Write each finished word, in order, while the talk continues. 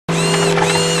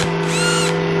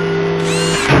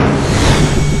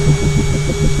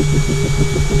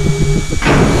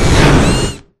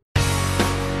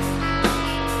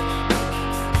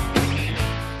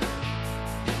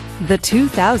The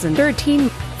 2013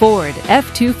 Ford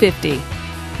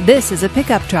F250. This is a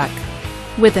pickup truck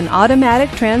with an automatic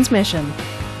transmission.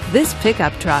 This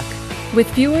pickup truck, with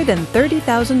fewer than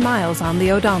 30,000 miles on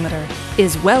the odometer,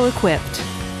 is well equipped.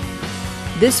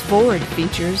 This Ford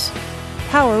features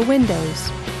power windows,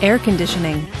 air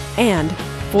conditioning, and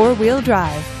four-wheel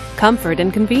drive. Comfort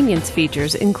and convenience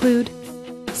features include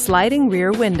sliding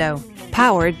rear window,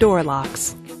 power door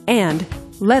locks, and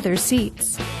leather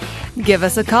seats. Give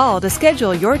us a call to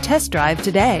schedule your test drive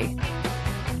today.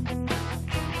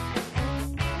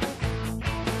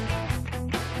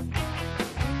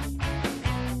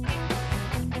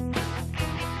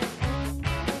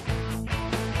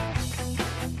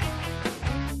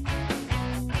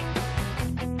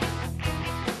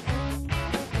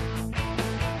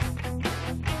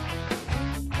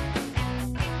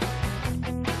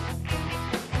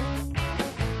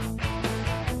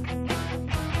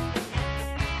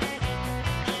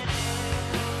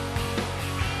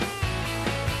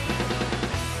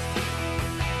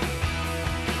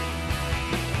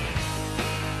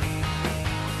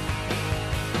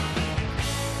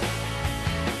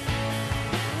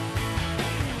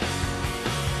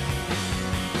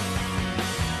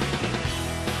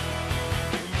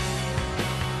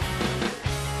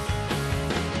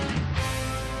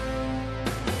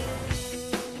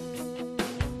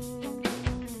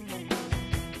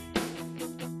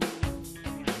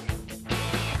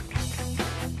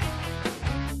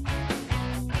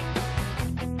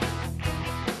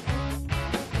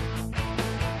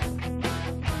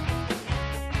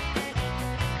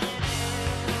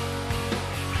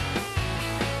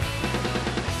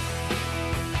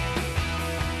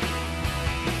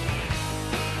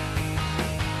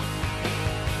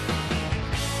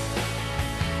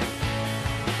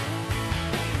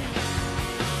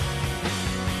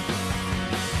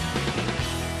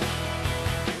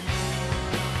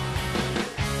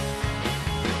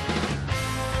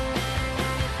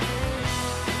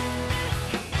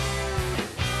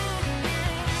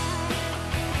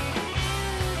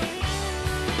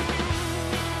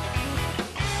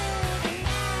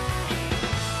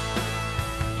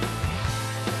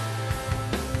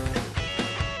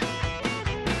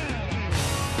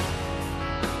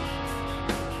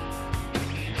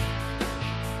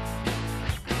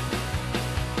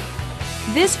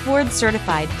 This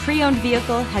Ford-certified pre-owned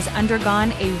vehicle has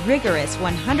undergone a rigorous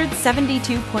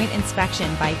 172-point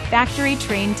inspection by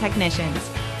factory-trained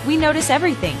technicians. We notice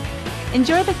everything.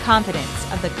 Enjoy the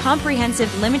confidence of the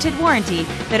comprehensive limited warranty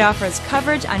that offers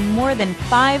coverage on more than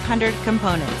 500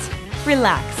 components.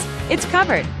 Relax, it's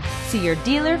covered. See your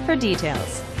dealer for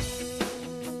details.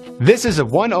 This is a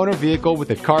one-owner vehicle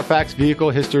with a CarFax Vehicle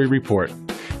History Report.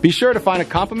 Be sure to find a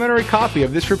complimentary copy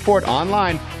of this report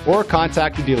online or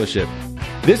contact the dealership.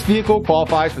 This vehicle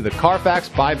qualifies for the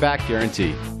CarFax buyback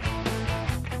guarantee.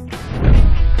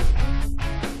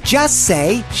 Just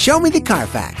say, "Show me the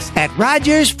CarFax" at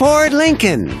Rogers Ford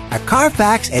Lincoln, a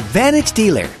CarFax Advantage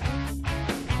dealer.